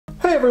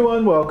Hey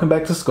everyone, welcome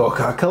back to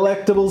Scorecard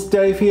Collectibles.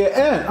 Dave here,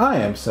 and I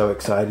am so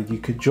excited you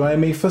could join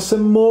me for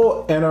some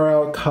more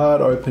NRL card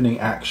opening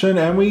action.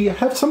 And we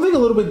have something a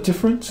little bit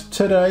different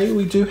today.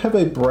 We do have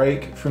a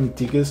break from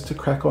Diggaz to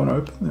crack on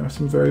open. There are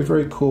some very,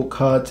 very cool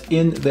cards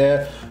in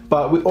there,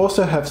 but we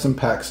also have some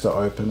packs to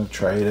open of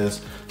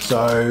traders.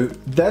 So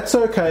that's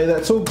okay,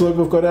 that's all good.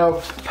 We've got our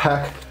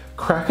pack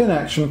cracking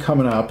action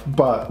coming up,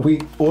 but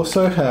we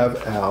also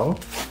have our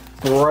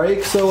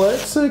break. So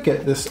let's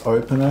get this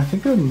open. I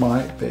think there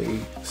might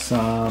be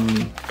some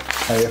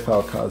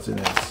AFL cards in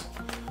this,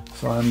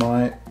 so I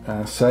might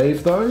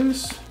save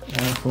those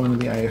for one of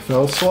the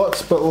AFL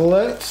slots, but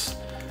let's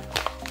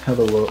have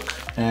a look.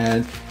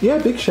 And yeah,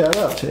 big shout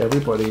out to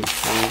everybody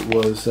who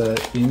was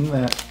in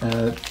that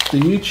the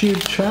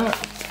YouTube chat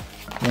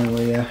when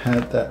we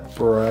had that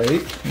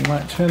break. We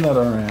might turn that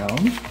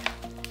around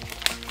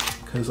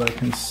because I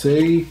can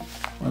see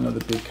one of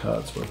the big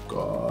cards we've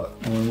got,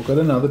 and we've got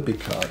another big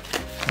card.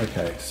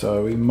 Okay,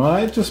 so we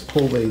might just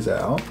pull these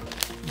out.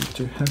 We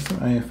do have some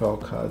AFL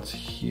cards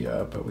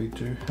here, but we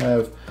do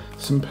have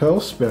some Pearl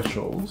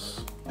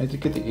specials. I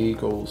did get the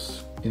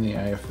Eagles in the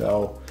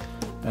AFL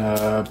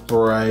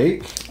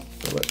break.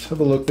 So let's have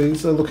a look.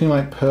 These are looking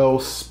like Pearl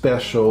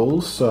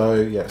specials. So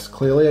yes,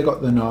 clearly I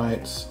got the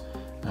Knights.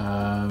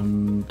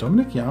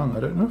 Dominic Young,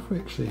 I don't know if we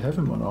actually have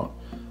him or not.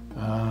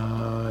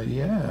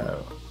 Yeah,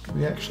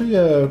 we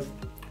actually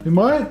we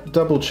might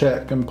double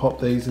check and pop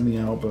these in the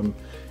album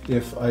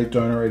if I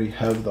don't already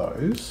have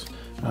those.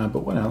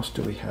 But what else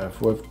do we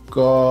have? We've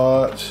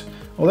got,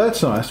 well,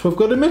 that's nice. We've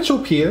got a Mitchell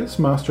Pearce,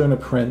 Master and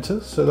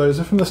Apprentice. So those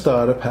are from the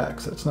starter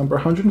packs. That's number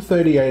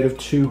 138 of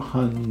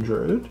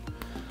 200.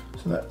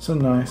 So that's a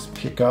nice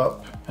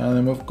pickup. And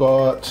then we've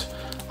got,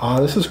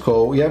 this is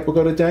cool. Yep, we've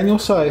got a Daniel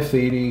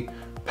Saifidi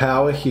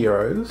Power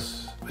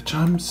Heroes, which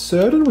I'm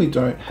certain we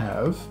don't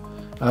have.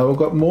 We've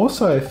got more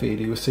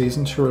Saifidi with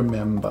Season to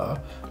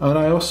Remember, and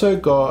I also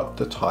got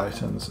the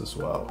Titans as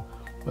well.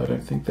 I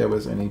don't think there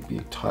was any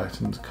big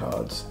Titans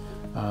cards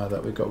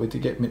that we got. We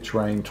did get Mitch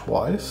Rain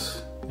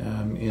twice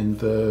in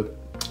the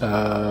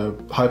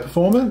High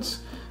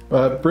Performance.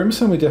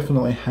 Brimson we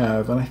definitely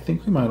have, and I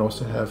think we might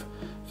also have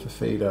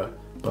Fafita,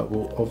 but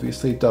we'll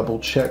obviously double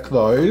check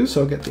those.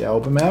 So I'll get the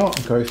album out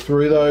and go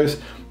through those.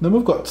 And then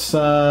we've got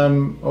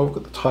some, we've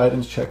got the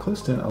Titans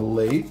checklist in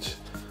Elite.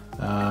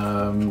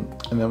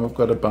 And then we've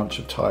got a bunch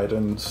of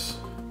Titans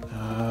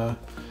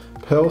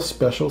Pearl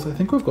specials. I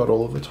think we've got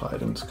all of the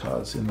Titans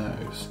cards in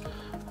those.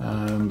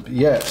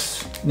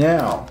 Yes.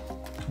 Now,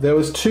 there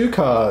was two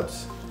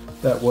cards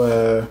that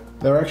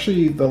they're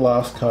actually the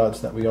last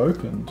cards that we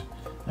opened.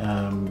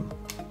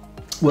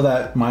 Well,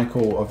 that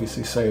Michael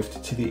obviously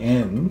saved to the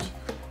end.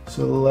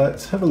 So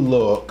let's have a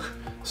look.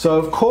 So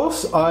of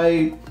course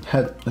I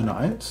had the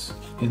Knights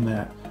in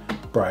that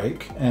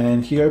break,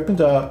 and he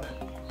opened up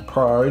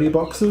priority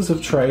boxes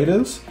of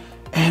traders,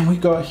 and we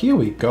got, here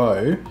we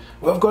go,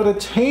 we've got a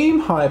team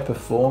high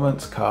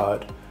performance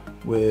card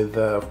with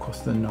of course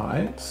the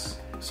Knights.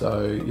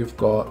 So you've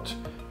got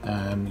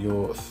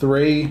your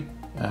three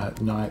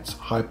Knights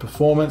high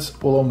performance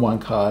all on one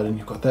card, and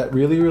you've got that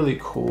really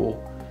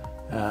cool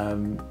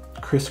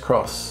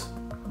crisscross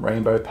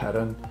rainbow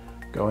pattern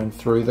going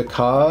through the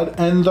card,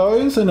 and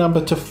those are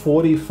numbered to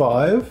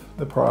 45,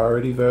 the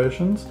priority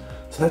versions.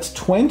 So that's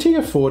 20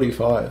 of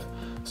 45.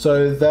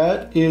 So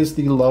that is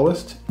the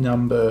lowest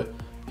number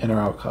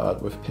NRL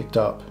card we've picked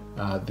up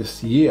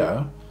this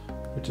year,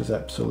 which is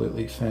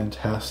absolutely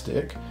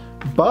fantastic.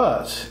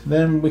 But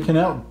then we can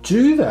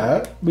outdo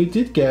that. We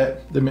did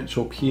get the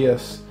Mitchell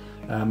Pearce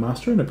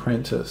Master and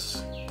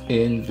Apprentice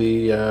in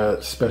the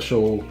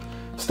special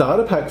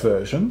starter pack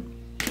version.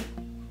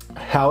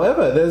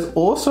 However, there's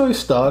also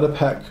starter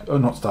pack, or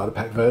not starter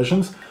pack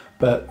versions,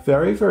 but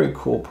very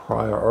cool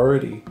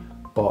priority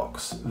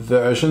box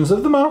versions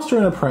of the Master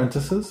and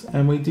Apprentices,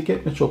 and we did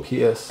get Mitchell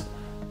Pearce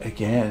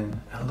again.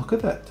 And look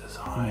at that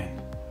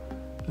design.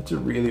 That's a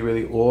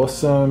really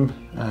awesome,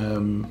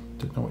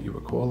 don't know what you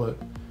would call it.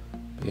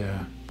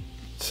 Yeah.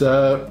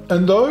 So,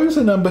 and those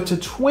are numbered to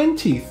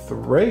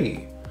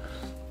 23.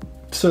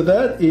 So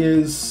that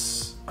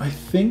is, I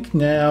think,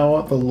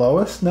 now the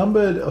lowest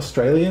numbered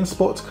Australian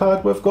sports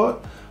card we've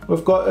got.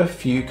 We've got a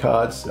few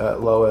cards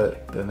lower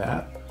than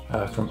that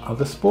from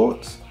other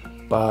sports,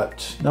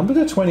 but number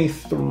to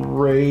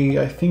 23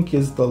 I think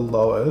is the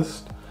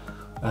lowest.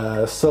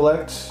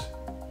 Select,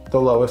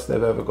 the lowest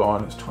they've ever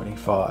gone is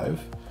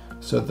 25.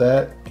 So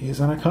that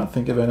is, and I can't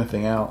think of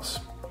anything else.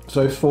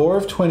 So 4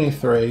 of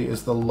 23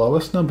 is the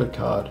lowest numbered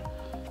card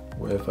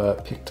we've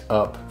picked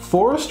up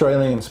for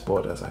Australian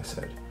sport. As I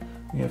said,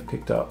 we have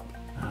picked up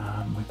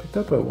we picked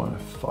up a 1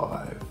 of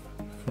 5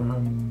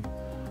 from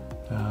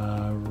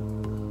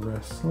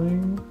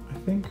wrestling, I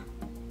think.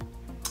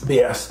 But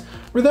yes,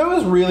 that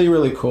was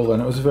really cool,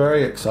 and it was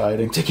very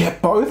exciting to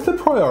get both the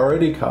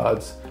priority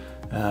cards.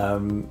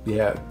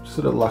 Yeah,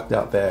 sort of lucked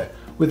out there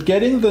with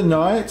getting the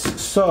Knights.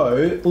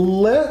 So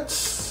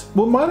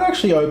we might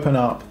actually open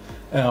up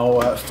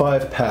our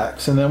 5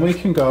 packs, and then we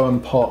can go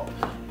and pop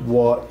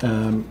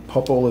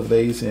pop all of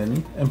these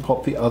in and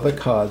pop the other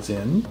cards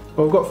in.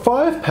 Well, we've got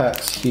 5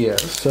 packs here,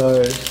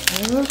 so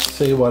let's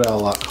see what our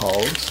luck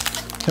holds.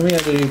 Can we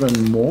have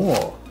even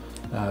more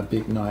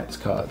Big Knights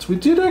cards? We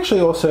did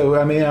actually also,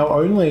 I mean, our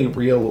only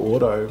real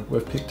auto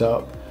we've picked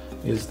up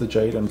is the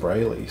Jaden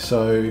Brayley,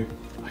 so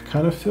I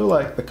kind of feel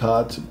like the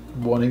card's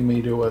wanting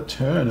me to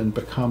turn and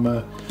become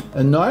a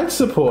Knights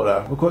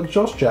supporter. We've got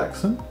Josh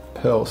Jackson,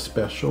 Pearl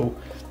Special,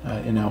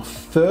 in our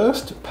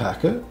first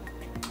packet.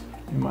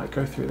 We might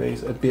go through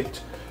these a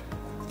bit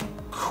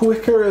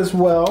quicker as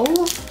well.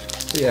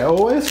 Yeah,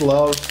 always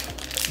love.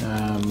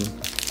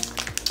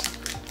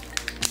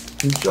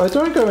 I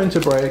don't go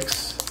into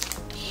breaks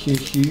a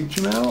huge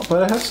amount,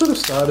 but I have sort of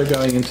started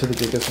going into the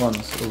Diggaz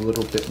ones a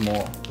little bit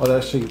more. Well,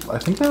 actually, I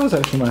think that was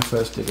actually my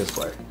first Diggaz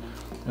break,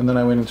 and then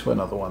I went into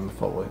another one the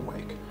following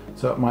week.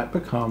 So it might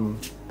become.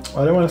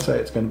 I don't want to say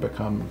it's going to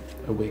become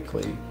a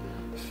weekly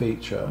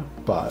feature,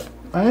 but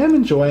I am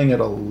enjoying it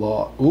a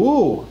lot.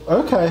 Ooh,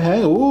 okay,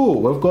 hey, ooh,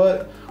 we've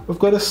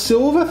got a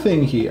silver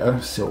thing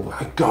here.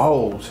 A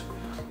gold.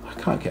 I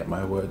can't get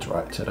my words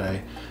right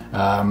today.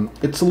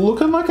 It's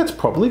looking like it's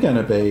probably going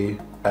to be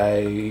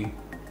a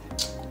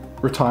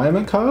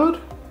retirement card.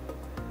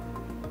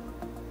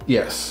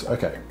 Yes,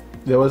 okay.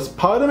 There was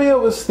part of me that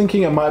was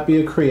thinking it might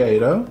be a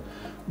creator,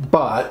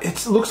 but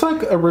it looks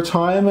like a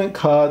retirement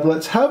card.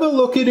 Let's have a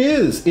look. It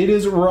is. It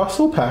is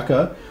Russell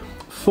Packer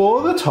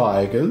for the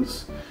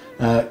Tigers.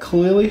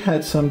 Clearly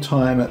had some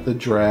time at the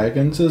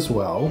Dragons as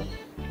well,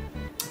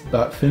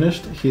 but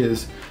finished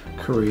his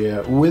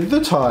career with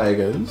the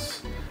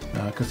Tigers,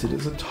 because it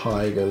is a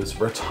Tigers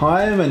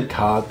retirement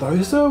card.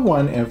 Those are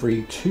one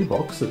every 2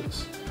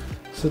 boxes.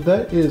 So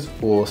that is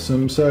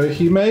awesome. So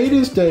he made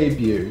his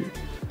debut.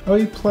 Oh,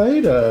 he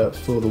played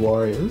for the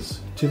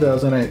Warriors,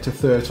 2008 to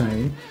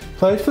 13.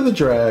 Played for the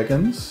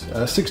Dragons,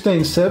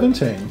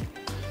 16-17.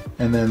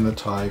 And then the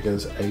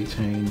Tigers,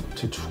 18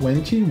 to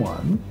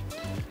 21.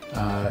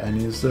 And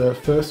his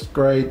first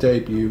grade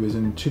debut was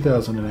in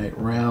 2008,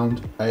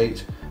 round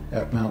 8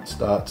 at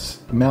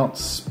Mount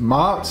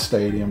Smart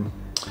Stadium.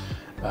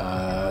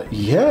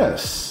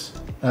 Yes,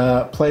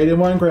 played in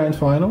one grand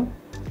final,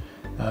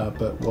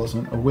 but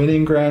wasn't a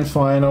winning grand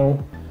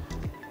final,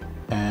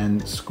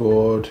 and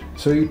scored.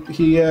 So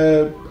he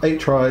 8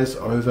 tries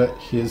over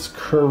his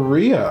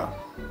career.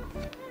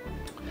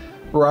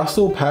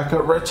 Russell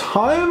Packer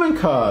retirement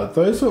card.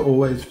 Those are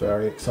always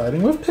very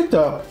exciting. We've picked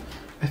up,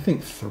 I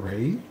think,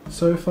 3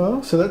 so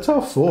far. So that's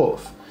our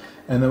 4th.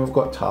 And then we've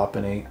got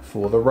Tarpany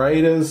for the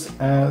Raiders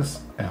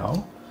as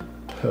our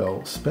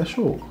Pearl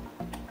Special.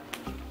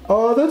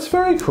 Oh, that's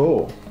very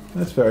cool.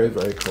 That's very,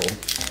 very cool.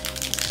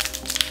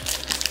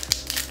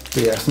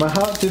 But yes, my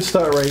heart did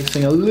start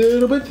racing a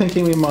little bit,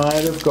 thinking we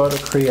might have got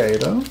a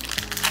creator.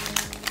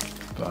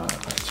 But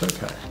that's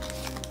okay.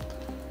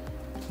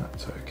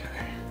 That's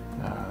okay.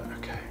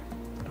 Okay.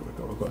 What do we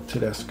got? We've got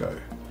Tedesco.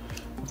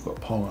 We've got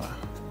Ponga.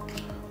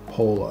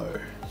 Polo.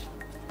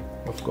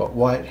 We've got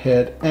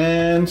Whitehead,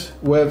 and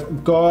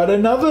we've got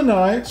another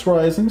Knights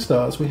Rising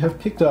Stars. We have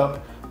picked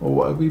up,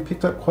 well, we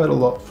picked up quite a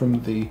lot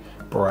from the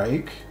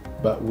break,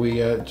 but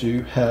we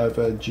do have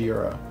a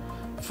Gira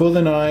for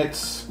the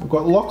Knights. We've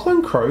got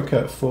Lachlan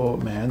Croker for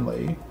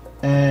Manly,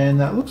 and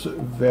that looks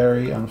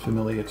very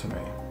unfamiliar to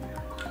me.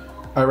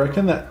 I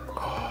reckon that,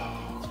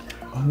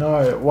 oh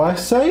no, well, I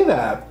say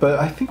that, but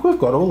I think we've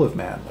got all of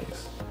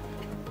Manly's.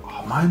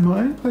 Oh, my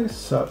mind plays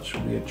such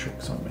weird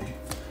tricks on me.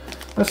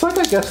 It's like,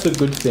 I guess, the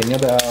good thing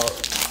about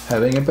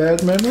having a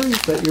bad memory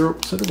is that you're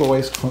sort of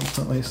always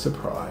constantly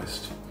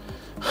surprised.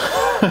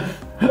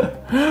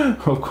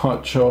 We've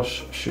got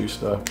Josh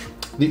Schuster,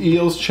 the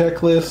Eels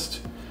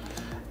checklist,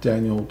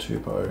 Daniel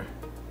Tupou,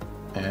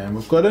 and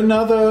we've got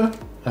another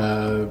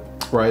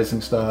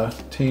Rising Star,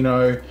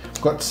 Tino.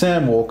 We've got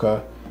Sam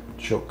Walker,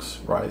 Chooks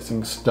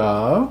Rising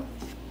Star,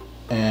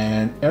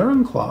 and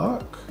Aaron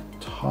Clark,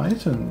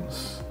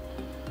 Titans,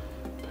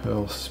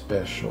 Pearl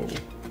Special.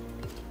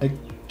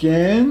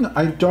 Again,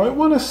 I don't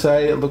want to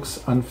say it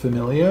looks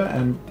unfamiliar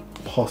and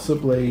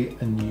possibly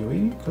a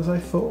newie, because I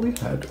thought we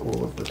had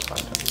all of the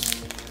Titans.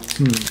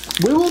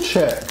 We will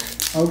check.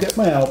 I'll get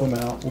my album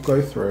out, we'll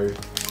go through,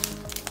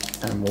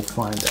 and we'll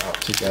find out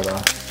together.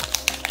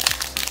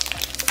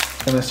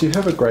 Unless you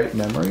have a great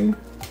memory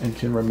and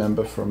can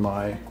remember from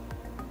my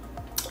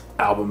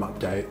album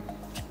update.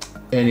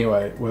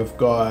 Anyway, we've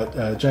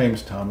got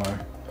James Tamo,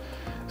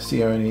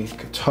 Sione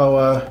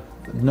Katoa,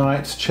 the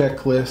Knights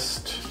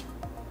checklist,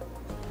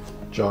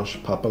 Josh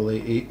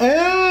Papali'i,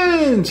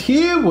 and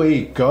here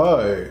we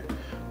go.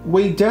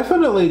 We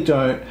definitely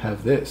don't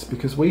have this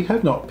because we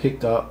have not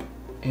picked up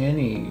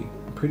any.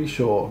 I'm pretty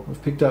sure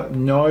we've picked up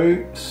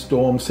no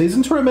Storm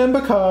Season to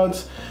Remember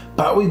cards,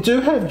 but we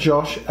do have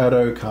Josh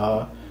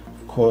Adokar,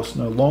 of course,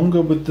 no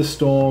longer with the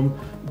Storm,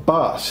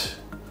 but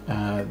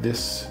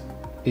this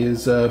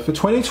is for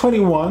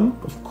 2021,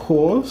 of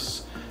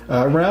course.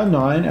 Round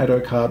 9,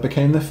 Adokar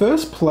became the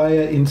first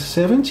player in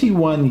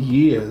 71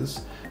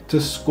 years to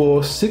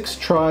score 6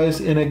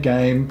 tries in a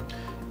game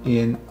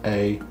in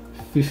a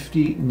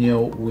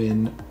 50-0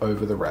 win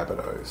over the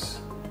Rabbitohs.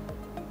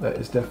 that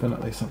is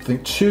definitely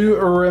something to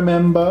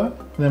remember.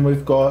 And then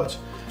we've got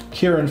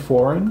Kieran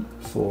Foran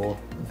for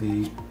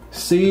the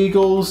Sea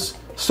Eagles.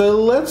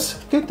 So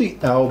let's get the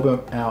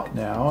album out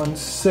now and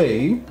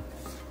see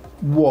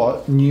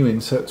what new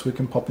inserts we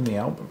can pop in the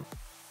album.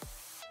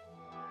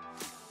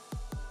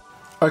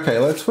 Okay,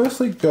 let's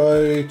firstly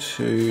go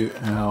to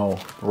our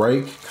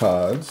break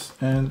cards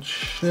and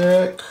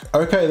check.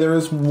 Okay, there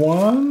is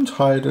one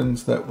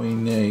Titans that we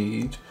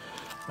need.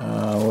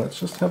 Let's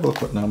just have a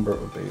look what number it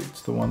would be.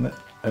 It's the one that,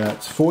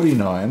 it's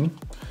 49.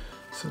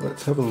 So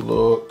let's have a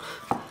look.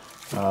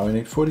 We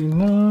need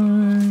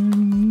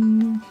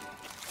 49.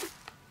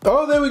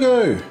 Oh, there we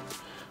go.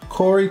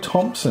 Corey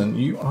Thompson,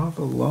 you are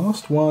the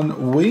last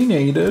one we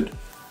needed.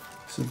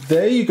 So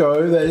there you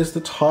go. That is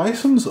the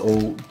Titans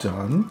all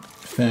done.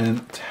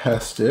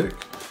 Fantastic.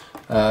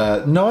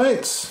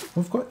 Knights,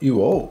 we've got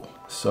you all.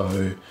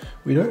 So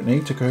we don't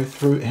need to go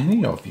through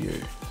any of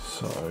you.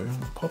 So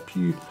I'll pop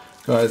you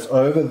guys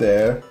over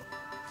there.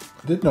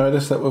 I did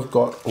notice that we've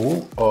got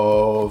all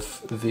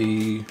of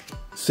the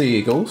Sea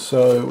Eagles,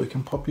 so we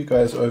can pop you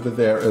guys over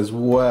there as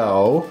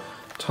well.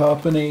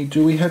 Tarpany,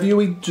 do we have you?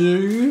 We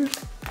do.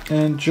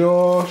 And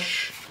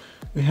Josh,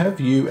 we have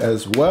you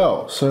as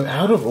well. So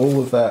out of all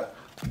of that,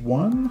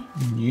 one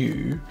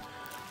new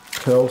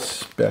Pearl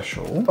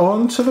Special.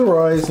 On to the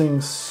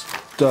Rising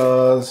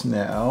Stars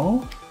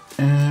now.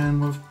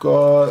 And we've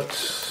got,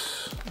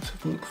 let's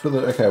have a look for the,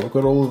 okay, we've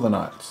got all of the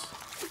Knights.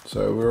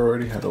 So we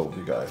already had all of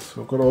you guys.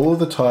 We've got all of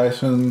the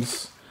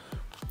Titans.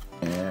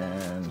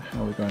 And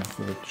how are we going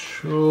for the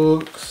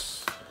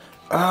Chooks?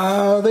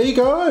 Ah, there you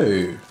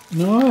go.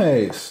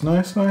 Nice,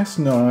 nice, nice,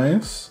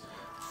 nice.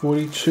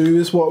 42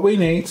 is what we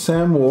need.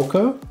 Sam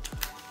Walker.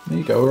 There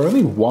you go. We're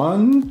only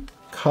one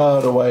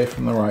card away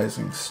from the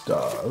Rising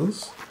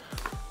Stars.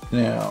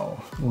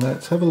 Now,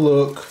 let's have a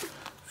look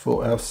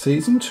for our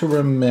Season to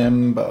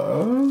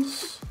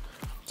Remembers.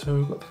 So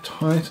we've got the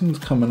Titans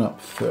coming up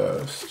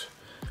first.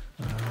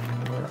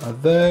 Where are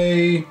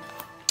they?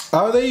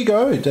 Oh, there you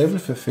go,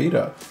 David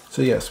Fafita.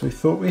 So yes, we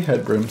thought we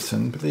had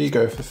Brimson, but there you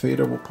go,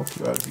 Fafita. We'll pop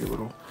you out of your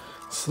little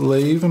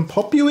sleeve and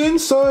pop you in.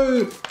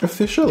 So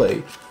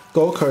officially,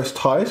 Gold Coast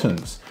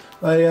Titans.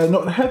 They are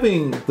not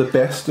having the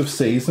best of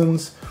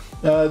seasons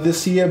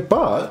this year,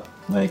 but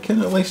they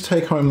can at least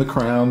take home the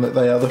crown that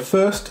they are the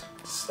first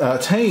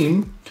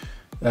team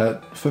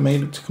for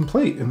me to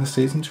complete in the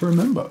Season to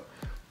Remember.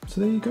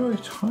 So there you go,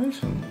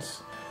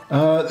 Titans.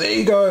 There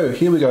you go,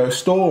 here we go,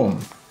 Storm.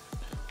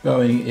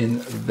 Going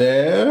in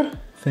there.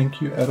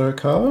 Thank you,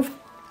 Adokar.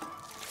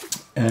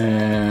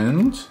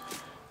 And,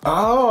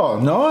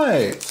 oh,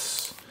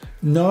 Knights.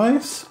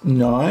 Nice,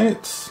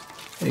 Knights.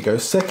 There you go,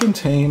 second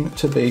team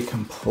to be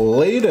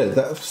completed.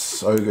 That's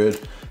so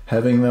good,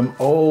 having them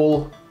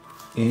all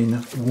in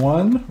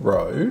one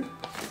row.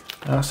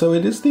 So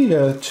it is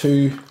the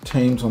two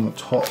teams on the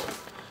top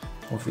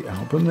of the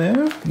album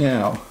there.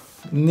 Now,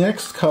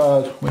 next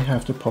card we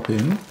have to pop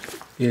in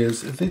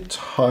is the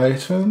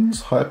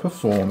Titans High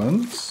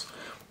Performance,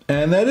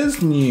 and that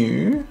is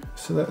new,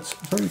 so that's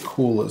very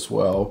cool as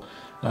well.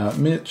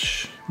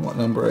 Mitch, what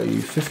number are you?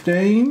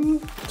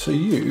 15? So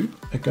you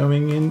are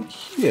going in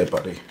here,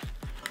 buddy.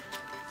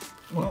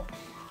 Well,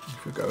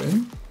 if you go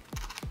in,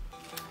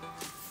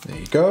 there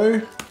you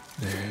go.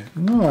 There,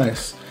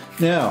 nice.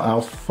 Now,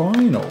 our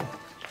final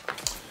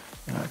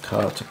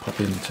card to pop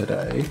in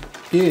today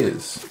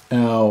is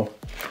our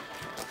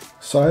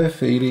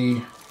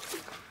Saifidi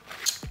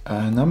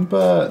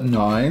number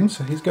 9,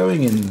 so he's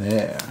going in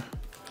there.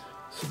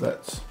 So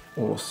that's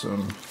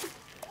awesome.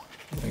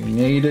 We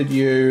needed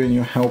you, and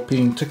you're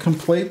helping to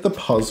complete the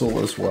puzzle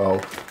as well.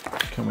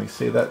 Can we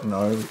see that?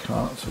 No, we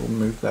can't, so we'll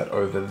move that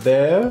over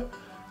there.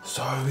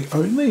 So we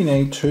only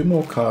need 2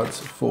 more cards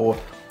for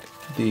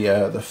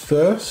the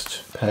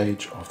first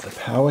page of the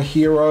Power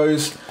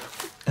Heroes.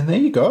 And there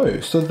you go.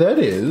 So that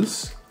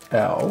is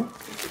our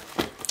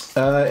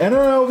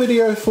NRL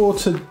video for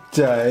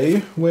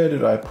today. Where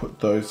did I put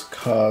those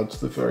cards?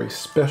 The very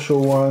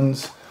special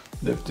ones.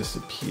 They've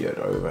disappeared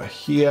over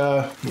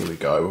here. Here we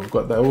go. We've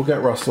got that. We'll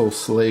get Russell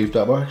sleeved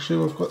up.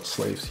 Actually, we've got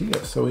sleeves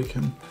here, so we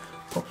can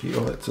pop you.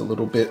 Oh, that's a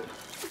little bit.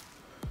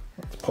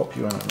 Let's pop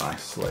you in a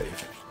nice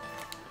sleeve.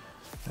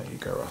 There you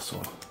go,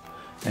 Russell.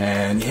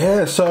 And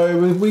yeah, so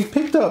we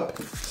picked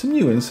up some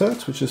new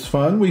inserts, which is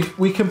fun.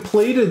 We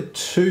completed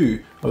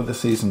 2 of the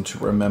Season to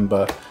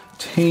Remember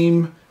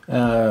team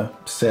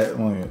set.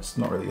 Well, it's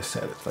not really a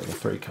set, it's like a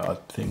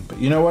 3-card thing, but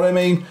you know what I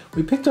mean.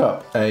 We picked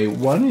up a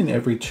 1 in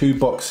every 2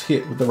 box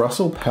hit with the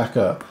Russell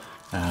Packer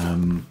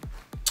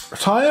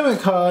retirement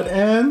card,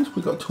 and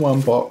we got to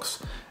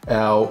unbox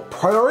our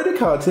priority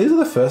cards. These are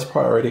the first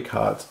priority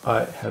cards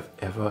I have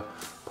ever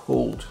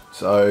pulled.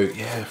 So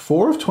yeah,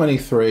 4 of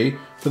 23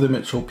 for the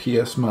Mitchell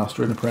Pearce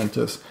Master and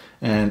Apprentice,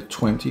 and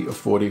 20 of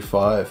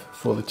 45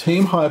 for the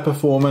Team High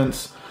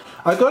Performance.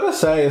 I gotta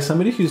say, as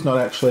somebody who's not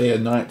actually a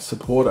Knights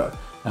supporter,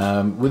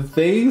 with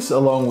these,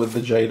 along with the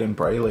Jaden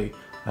Brayley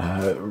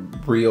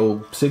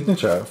real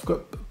signature. I've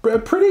got a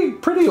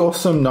pretty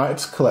awesome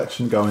Knights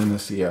collection going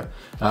this year.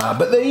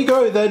 But there you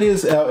go, that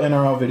is our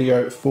NRL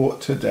video for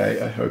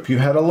today. I hope you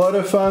had a lot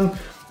of fun.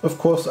 Of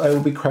course, I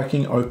will be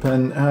cracking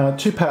open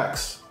 2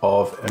 packs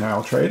of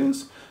NRL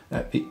traders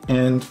at the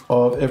end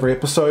of every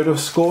episode of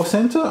Score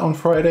Center on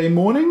Friday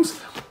mornings.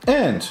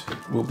 And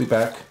we'll be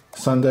back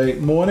Sunday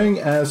morning,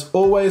 as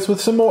always, with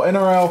some more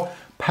NRL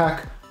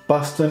pack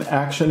bustin'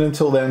 action.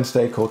 Until then,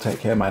 stay cool, take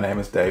care. My name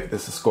is Dave.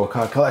 This is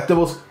Scorecard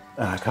Collectibles,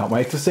 and I can't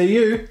wait to see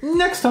you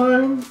next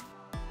time.